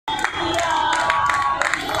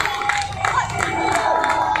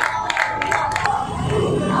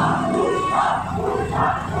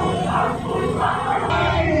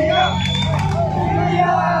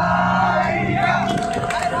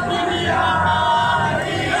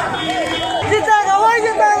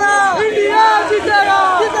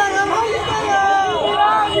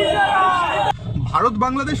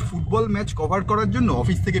Bangladesh football match cover করার জন্য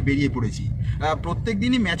office থেকে বেরিয়ে পড়েছি। প্রত্যেক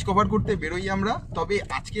দিনই ম্যাচ কভার করতে বেরোই আমরা, তবে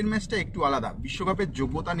আজকের ম্যাচটা একটু আলাদা। বিশ্বকাপের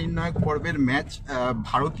যোগ্যতা নির্ণায়ক পর্বের ম্যাচ,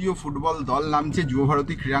 ভারতীয় ফুটবল দল নামছে যুব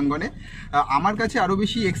ভারতী ক্রীড়াঙ্গনে। আমার কাছে আরও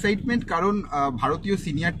বেশি এক্সাইটমেন্ট, কারণ ভারতীয়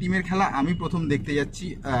সিনিয়র টিমের খেলা আমি প্রথম দেখতে যাচ্ছি।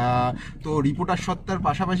 তো রিপোর্টার সত্তার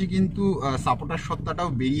পাশাপাশি কিন্তু সাপোর্টার সত্তাটাও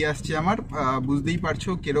বেরিয়ে আসছে আমার। বুঝতেই পারছো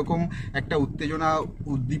কিরকম একটা উত্তেজনা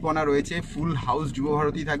উদ্দীপনা রয়েছে। ফুল হাউস যুব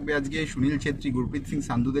ভারতী থাকবে আজকে। সুনীল ছেত্রী, গুরপ্রীত সিং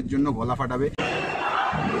সান্ধুদের জন্য গলা ফাটাবে।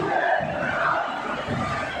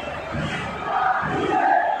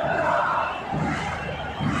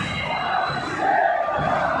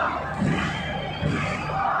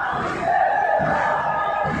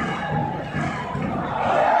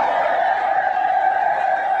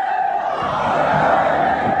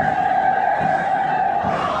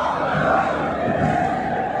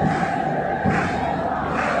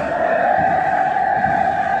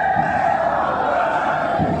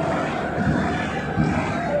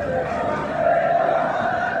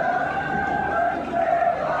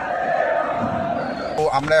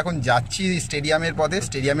 আমরা এখন যাচ্ছি স্টেডিয়ামের পথে,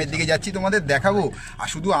 স্টেডিয়ামের দিকে যাচ্ছি, তোমাদের দেখাবো। আর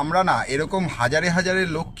শুধু আমরা না, এরকম হাজারে হাজারে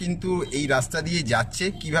লোক কিন্তু এই রাস্তা দিয়ে যাচ্ছে।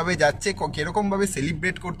 কিভাবে যাচ্ছে, কিরকমভাবে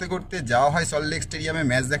সেলিব্রেট করতে করতে যাওয়া হয় সল্টলেক স্টেডিয়ামে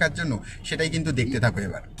ম্যাচ দেখার জন্য, সেটাই কিন্তু দেখতে থাকো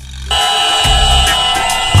এবার।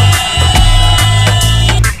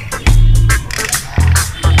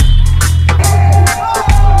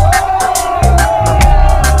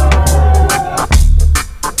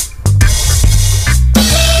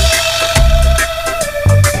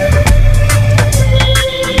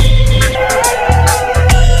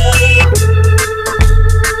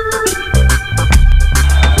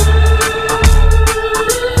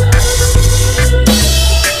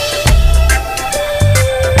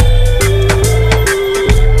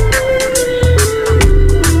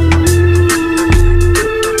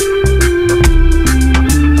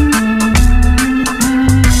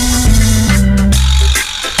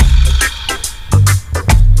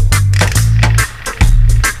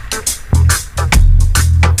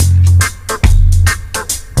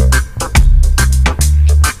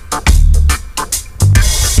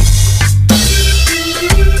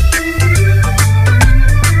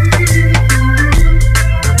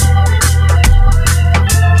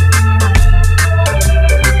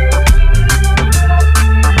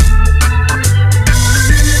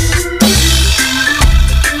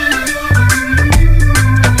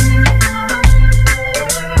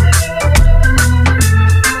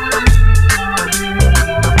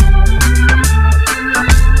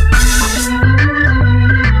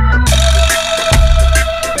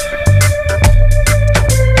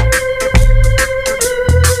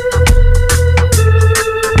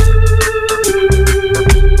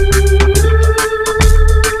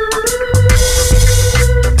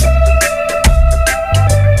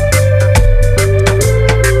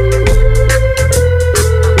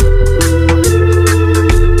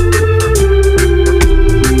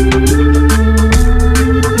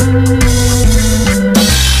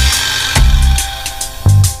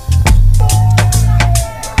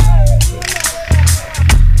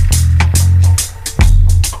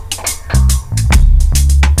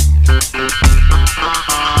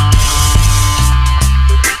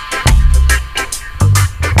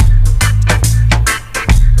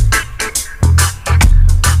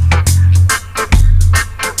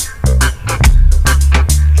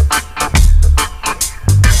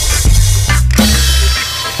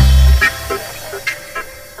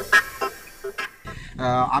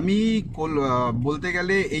 আমি বলতে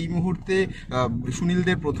গেলে এই মুহূর্তে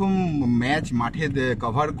সুনীলদের প্রথম ম্যাচ মাঠে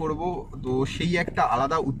কভার করব, তো সেই একটা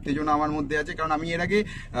আলাদা উত্তেজনা আমার মধ্যে আছে। কারণ আমি এর আগে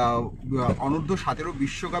অনূর্ধ্ব 17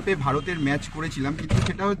 বিশ্বকাপে ভারতের ম্যাচ করেছিলাম, কিন্তু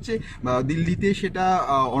সেটা হচ্ছে দিল্লিতে, সেটা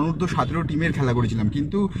অনূর্ধ্ব 17 টিমের খেলা করেছিলাম।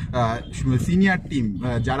 কিন্তু সিনিয়র টিম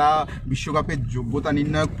যারা বিশ্বকাপের যোগ্যতা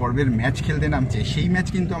নির্ণায়ক পর্বের ম্যাচ খেলতে নামছে, সেই ম্যাচ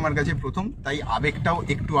কিন্তু আমার কাছে প্রথম, তাই আবেগটাও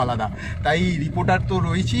একটু আলাদা। তাই রিপোর্টার তো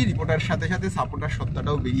রয়েছি, রিপোর্টার সাথে সাথে সাপোর্টার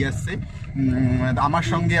সত্তাটাও বেরিয়ে আসছে। আমার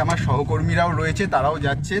সঙ্গে আমার সহকর্মীরাও রয়েছে, তারাও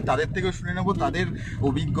যাচ্ছে, তাদের থেকেও শুনে নেবো তাদের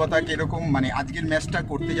অভিজ্ঞতা কীরকম, মানে আজকের ম্যাচটা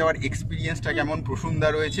করতে যাওয়ার এক্সপিরিয়েন্সটা কেমন। প্রসূনদা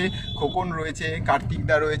রয়েছে, খোকন রয়েছে,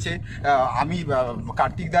 কার্তিকদা রয়েছে। আমি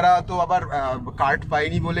কার্তিকদারা তো আবার কার্ড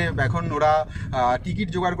পায়নি বলে এখন ওরা টিকিট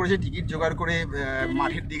জোগাড় করেছে, টিকিট জোগাড় করে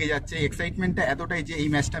মাঠের দিকে যাচ্ছে। এক্সাইটমেন্টটা এতটাই যে এই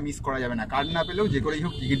ম্যাচটা মিস করা যাবে না, কার্ড না পেলেও যে করেই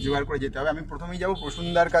হোক টিকিট জোগাড় করে যেতে হবে। আমি প্রথমেই যাবো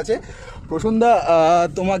প্রসূনদার কাছে। প্রসূনদা,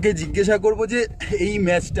 তোমাকে জিজ্ঞাসা করবো যে এই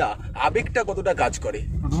ম্যাচটা আবেগটা কতটা কাজ করে?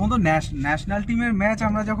 প্রথমত ন্যাশনাল টিমের ম্যাচ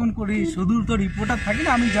আমরা যখন করি, শুধু তো রিপোর্টার থাকি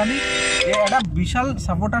না, আমি জানি একটা বিশাল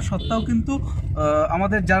সাপোর্টার সত্ত্বেও কিন্তু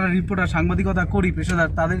আমাদের যারা রিপোর্টার সাংবাদিকতা করি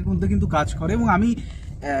পেশাদার, তাদের মধ্যে কিন্তু কাজ করে। এবং আমি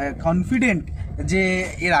কনফিডেন্ট যে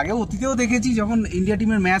এর আগেও অতীতেও দেখেছি যখন ইন্ডিয়া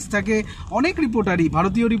টিমের ম্যাচ থাকে অনেক রিপোর্টারই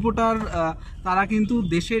ভারতীয় রিপোর্টার তারা কিন্তু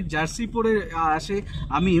দেশের জার্সি পরে আসে।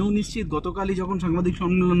 আমি এও নিশ্চিত গতকালই যখন সাংবাদিক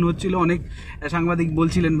সম্মেলন হচ্ছিল অনেক সাংবাদিক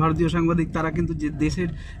বলছিলেন ভারতীয় সাংবাদিক তারা কিন্তু যে দেশের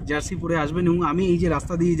জার্সি পরে আসবেন, এবং আমি এই যে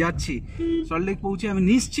রাস্তা দিয়ে যাচ্ছি সল্টলেক পৌঁছে আমি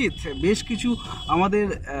নিশ্চিত বেশ কিছু আমাদের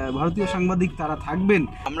ভারতীয় সাংবাদিক তারা থাকবেন।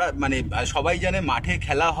 আমরা মানে সবাই জানে মাঠে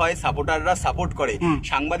খেলা হয়, সাপোর্টাররা সাপোর্ট করে,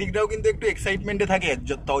 সাংবাদিকরাও কিন্তু একটু এক্সাইটমেন্টে থাকে।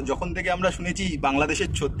 যখন থেকে আমরা শুনেছি বাংলাদেশের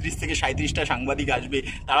 36 থেকে 37টা সাংবাদিক আসবে,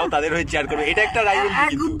 তারাও তাদের হয়ে চেয়ার করবে, এটা একটা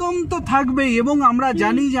রাইভেলরি একদম তো থাকবেই। এবং আমরা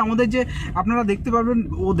জানি যে আমাদের যে আপনারা দেখতে পারবেন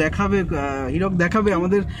ও দেখাবে হীরক দেখাবে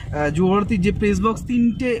আমাদের যুবভারতীর যে প্রেস বক্স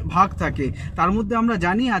 3টে ভাগ থাকে, তার মধ্যে আমরা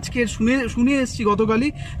জানি আজকে শুনে এসেছি গতকালই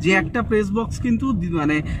যে একটা প্রেস বক্স কিন্তু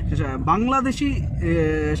মানে বাংলাদেশি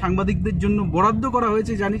সাংবাদিকদের জন্য বরাদ্দ করা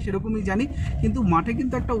হয়েছে, জানি সেরকমই জানি। কিন্তু মাঠে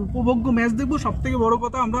কিন্তু একটা উপভোগ্য ম্যাচ দেখবো, সব থেকে বড়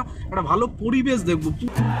কথা আমরা একটা ভালো পরিবেশ দেখবো।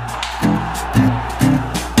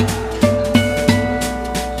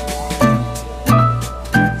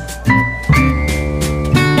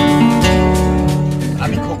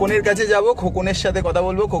 খোকনের কাছে যাব, খোকনের সাথে কথা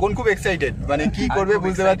বলবো। খোকন খুব এক্সাইটেড, মানে কি করবে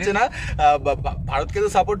বুঝতে পারছে না। ভারতকে তো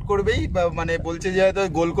সাপোর্ট করবেই, মানে বলছে যে হয়তো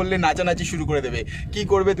গোল করলে নাচানাচি শুরু করে দেবে। কি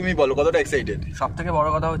করবে তুমি বলো, কতটা এক্সাইটেড? সব থেকে বড়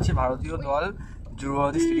কথা হচ্ছে ভারতীয় দল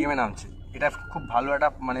যুবভারতী স্টেডিয়ামে নামছে, এটা খুব ভালো একটা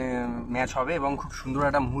মানে ম্যাচ হবে এবং খুব সুন্দর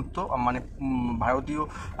একটা মুহূর্ত। মানে ভারতীয়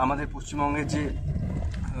আমাদের পশ্চিমবঙ্গের যে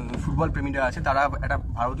ফুটবল প্রেমীরা আছে তারা একটা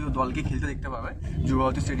ভারতীয় দলকে খেলতে দেখতে পাবে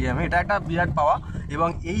যুবভারতী স্টেডিয়ামে, এটা একটা বিরাট পাওয়া। এবং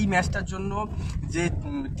এই ম্যাচটার জন্য যে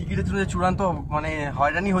টিকিটের জন্য যে চূড়ান্ত মানে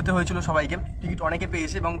হয়রানি হতে হয়েছিল সবাইকে, টিকিট অনেকে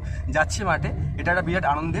পেয়েছে এবং যাচ্ছে মাঠে, এটা একটা বিরাট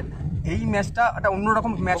আনন্দের। এই ম্যাচটা একটা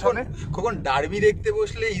অন্যরকম ম্যাচ হবে। কখন ডার্বি দেখতে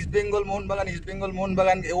বসলে ইস্টবেঙ্গল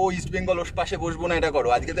মোহনবাগান ও ইস্টবেঙ্গল ওর পাশে বসবো না, এটা করো।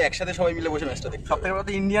 আজকে তো একসাথে সবাই মিলে বসে ম্যাচটা দেখো। সব থেকে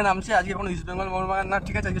বড় ইন্ডিয়া নামছে আজকে, কোনো ইস্টবেঙ্গল মোহনবাগান না,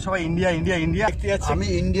 ঠিক আছে, আজকে সবাই ইন্ডিয়া ইন্ডিয়া ইন্ডিয়া দেখতে যাচ্ছে। আমি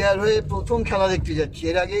ইন্ডিয়ার হয়ে প্রথম খেলা দেখতে যাচ্ছি,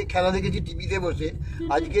 এর আগে খেলা দেখেছি টিভিতে বসে,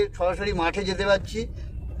 আজকে সরাসরি মাঠে যেতে পারছি,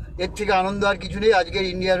 এর থেকে আনন্দ আর কিছু নেই। আজকে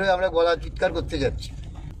ইন্ডিয়ার হয়ে আমরা গলা চিৎকার করতে যাচ্ছি।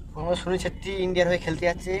 আমরা সুনীল ছেত্রী ইন্ডিয়ার হয়ে খেলতে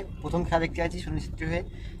যাচ্ছে, প্রথম খেলা দেখতে যাচ্ছি সুনীল ছেত্রী হয়ে।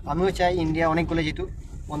 আমিও চাই ইন্ডিয়া অনেক গোলে জিতুক,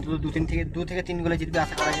 অন্তত 2 থেকে 3 গোলে জিতবে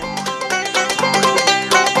আশা করা যায়।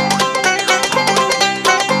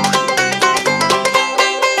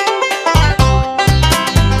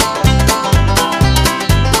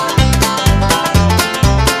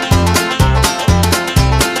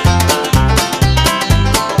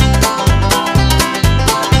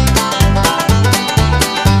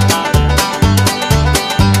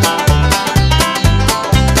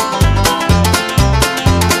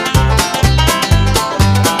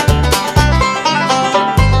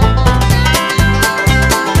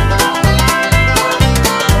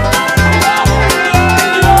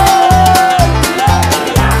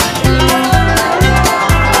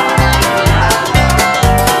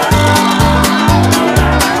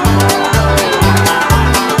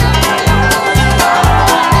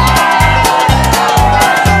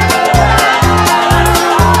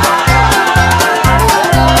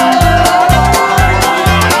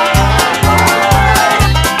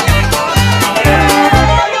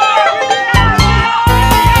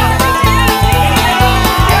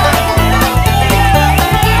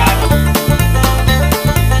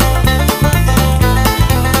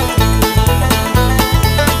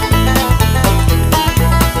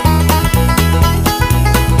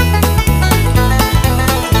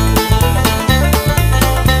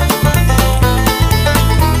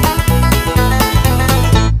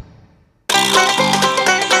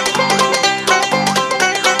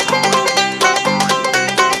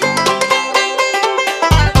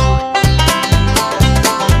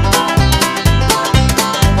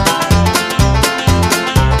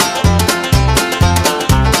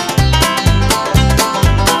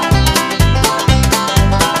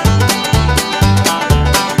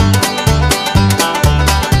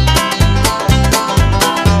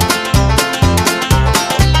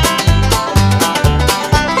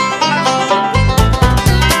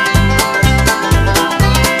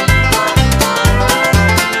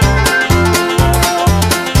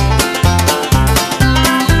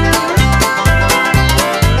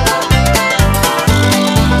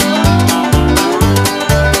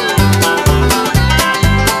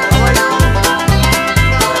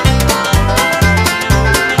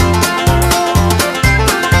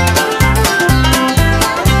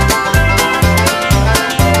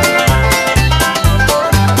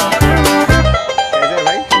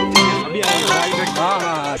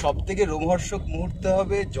 থেকে রোমহর্ষক মুহূর্ত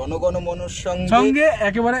হবে জনগণমনর সঙ্গে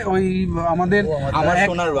একেবারে ওই আমাদের আমার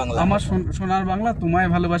সোনার বাংলা, আমার সোনার বাংলা তোমায়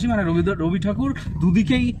ভালোবাসি, মানে রবি ঠাকুর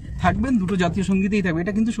দুদিকেই থাকবেন, দুটো জাতীয় সঙ্গীতেই থাকবে।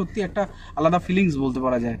 এটা কিন্তু সত্যি একটা আলাদা ফিলিংস বলতে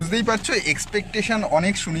পারা যায়। বুঝতেই পারছো এক্সপেকটেশন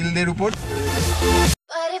অনেক সুনীলদের উপর।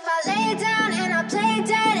 But if I lay down and I play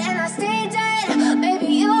dead and I stay dead, maybe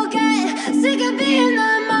you'll get sick of being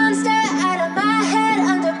the monster out of my head,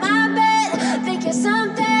 under my bed. Think you're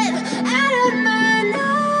something out of my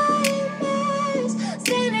nightmares,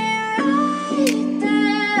 standing right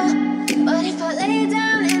there. But if I lay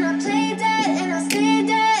down and I play dead and I stay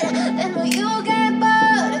dead, then will you get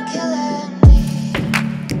bored of killing me?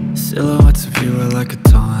 Silhouettes of you are like a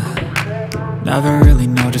taunt. Never really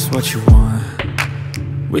know just what you want.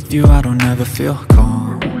 With you I don't ever feel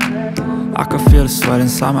calm. I can feel the sweat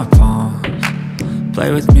inside my palms. Play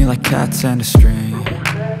with me like cats and a string.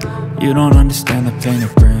 You don't understand the pain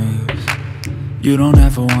it brings. You don't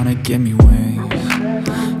ever wanna give me wings.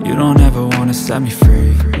 You don't ever wanna set me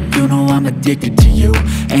free. You know I'm addicted to you,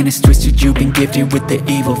 and it's twisted, you've been gifted with the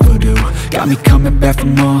evil voodoo. Got me coming back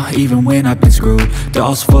for more, even when I've been screwed.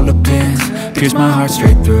 Dolls full of pins, pierce my heart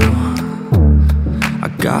straight through. I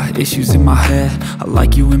got issues in my head, I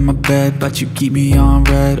like you in my bed, but you keep me on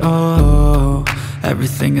red. Oh,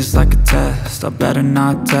 everything is like a test, I better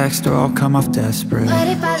not text or I'll come off desperate. But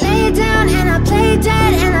if I lay down and I play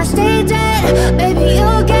dead and I stay dead, maybe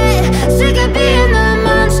you'll get sick of being the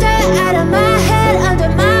monster out of my head, under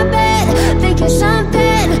my bed. Think you're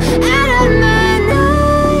something out of my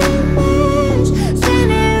nightmares,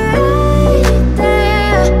 standing right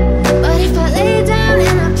there. But if I lay down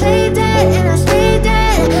and I play dead and I stay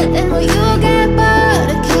dead, then will you get bored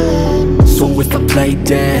of killing me? So if I play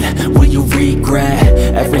dead, will you regret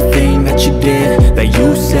everything that you did, that you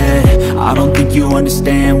said? I don't think you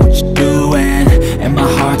understand what you're doing, and my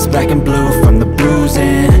heart's black and blue from the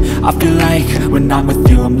bruising. I feel like when I'm with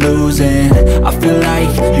you I'm losing. I feel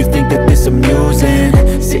like you think that this amusing,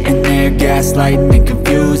 sitting there gaslighting and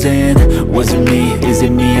confusing. Was it me? Is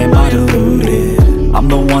it me? Am I deluded? I'm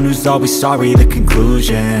the one who's always sorry, the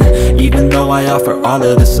conclusion. Even though I offer all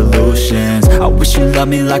of the solutions, I wish you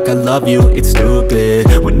loved me like I love you, it's stupid.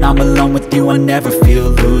 When I'm alone with you I never feel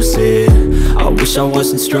lucid. I wish I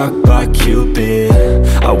wasn't struck by Cupid.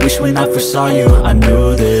 I wish when I first saw you I knew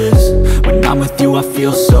this. When I'm with you I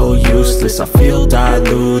feel so useless, I feel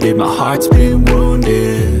diluted, my heart's been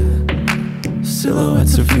wounded.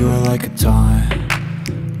 Silhouettes of you are like a taunt.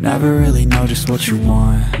 Never really know just what you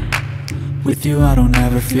want. With you I don't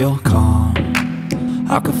ever feel calm.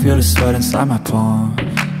 I can feel the sweat inside my palms.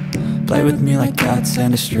 Play with me like cats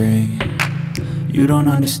and a string. You don't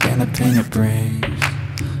understand the pain it brings.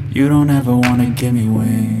 You don't ever wanna give me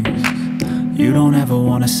wings. You don't ever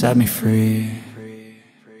wanna set me free.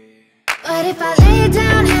 But if I lay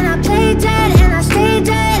down and I play dead and I stay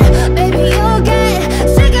dead, maybe you'll get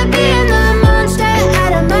sick of being the monster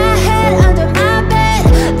out of my head, under my bed.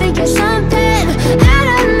 Think you're something out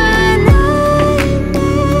of my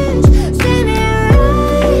nightmares, standing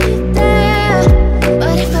right there.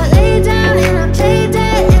 But if I lay down and I play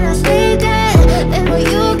dead and I stay dead, then will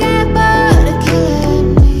you get bored of killing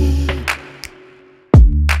me?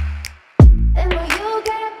 Then will you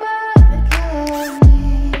get bored of killing me?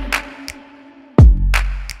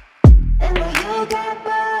 And will you get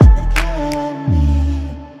bored of killing me?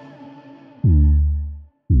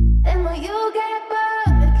 And will you get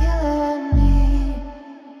bored of killing me?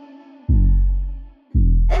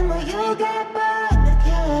 And will you get bored of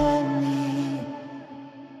killing me?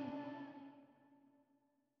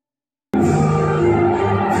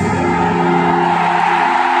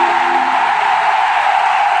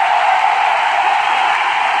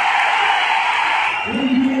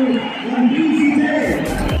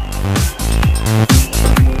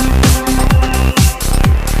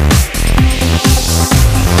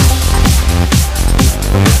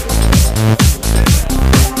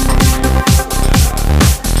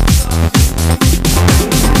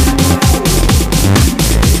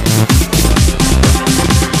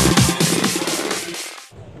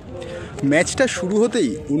 ম্যাচটা শুরু হতেই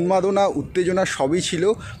উন্মাদনা উত্তেজনা সবই ছিল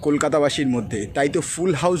কলকাতাবাসীর মধ্যে, তাই তো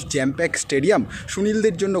ফুল হাউস জ্যামপ্যাক স্টেডিয়াম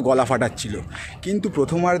সুনীলদের জন্য গলা ফাটাচ্ছিল। কিন্তু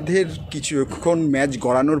প্রথমার্ধের কিছুক্ষণ ম্যাচ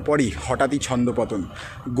গড়ানোর পরই হঠাৎই ছন্দপতন,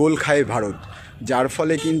 গোল খায় ভারত, যার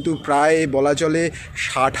ফলে কিন্তু প্রায় বলা চলে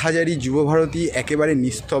 60,000ই যুবভারতী একেবারে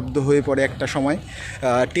নিস্তব্ধ হয়ে পড়ে। একটা সময়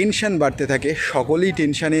টেনশন বাড়তে থাকে, সকলেই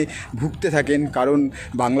টেনশানে ভুগতে থাকেন, কারণ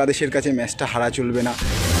বাংলাদেশের কাছে ম্যাচটা হারা চলবে না।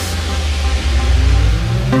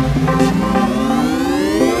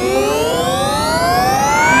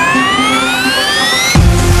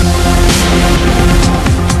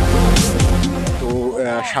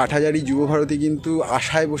 60,000ই যুব ভারতী কিন্তু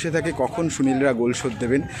আশায় বসে থাকে কখন সুনীলরা গোল শোধ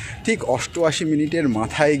দেবেন। ঠিক 88 মিনিটের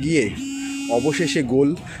মাথায় গিয়ে অবশেষে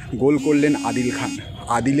গোল করলেন আদিল খান।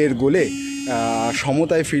 আদিলের গোলে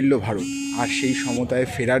সমতায় ফিরল ভারত। আর সেই সমতায়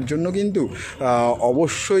ফেরার জন্য কিন্তু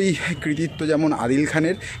অবশ্যই কৃতিত্ব যেমন আদিল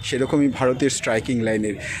খানের, সেরকমই ভারতের স্ট্রাইকিং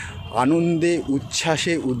লাইনের। আনন্দে,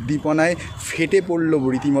 উচ্ছ্বাসে, উদ্দীপনায় ফেটে পড়ল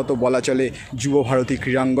রীতিমতো বলা চলে যুব ভারতী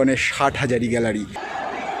ক্রীড়াঙ্গনের 60,000ই গ্যালারি।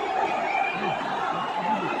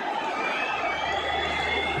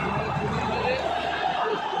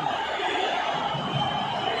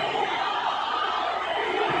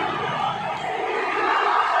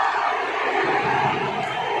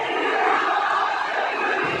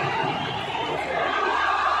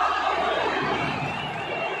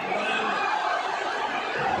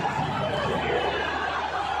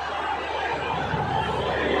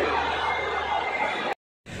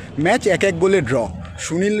 ম্যাচ 1-1 গোলে ড্র।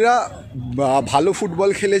 সুনীলরা ভালো ফুটবল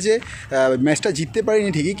খেলেছে, ম্যাচটা জিততে পারেনি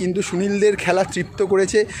ঠিকই, কিন্তু সুনীলদের খেলা তৃপ্ত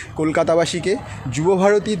করেছে কলকাতাবাসীকে।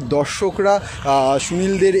 যুবভারতীর দর্শকরা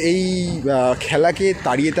সুনীলদের এই খেলাকে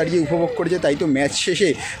তাড়িয়ে তাড়িয়ে উপভোগ করেছে। তাই তো ম্যাচ শেষে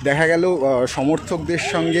দেখা গেল সমর্থকদের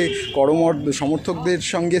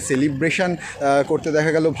সঙ্গে সেলিব্রেশন করতে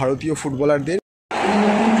দেখা গেল ভারতীয় ফুটবলারদের।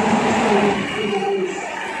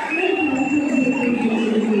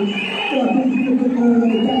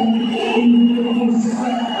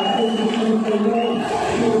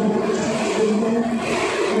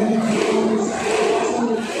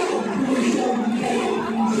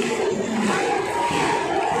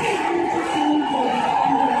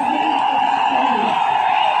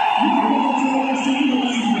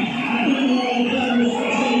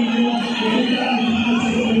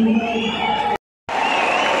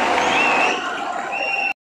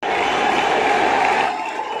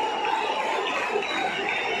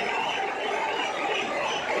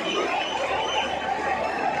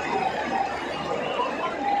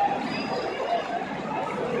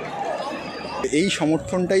 এই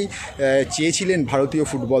সমর্থনটাই চেয়েছিলেন ভারতীয়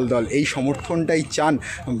ফুটবল দল, এই সমর্থনটাই চান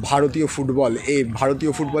ভারতীয় ফুটবল।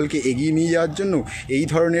 ভারতীয় ফুটবলকে এগিয়ে নিয়ে যাওয়ার জন্য এই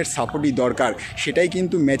ধরনের সাপোর্টই দরকার। সেটাই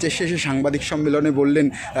কিন্তু ম্যাচের শেষে সাংবাদিক সম্মেলনে বললেন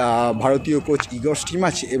ভারতীয় কোচ ইগর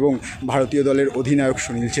স্টিমাচ এবং ভারতীয় দলের অধিনায়ক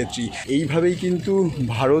সুনীল ছেত্রী। এইভাবেই কিন্তু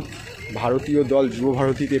ভারতীয় দল যুব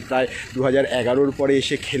ভারতীতে প্রায় 2011-র পরে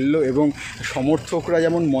এসে খেললো এবং সমর্থকরা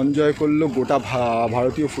যেমন মন জয় করলো গোটা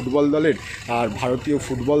ভারতীয় ফুটবল দলের, আর ভারতীয়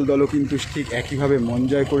ফুটবল দলও কিন্তু ঠিক একইভাবে মন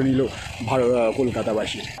জয় করে নিল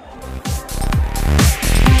কলকাতাবাসীর।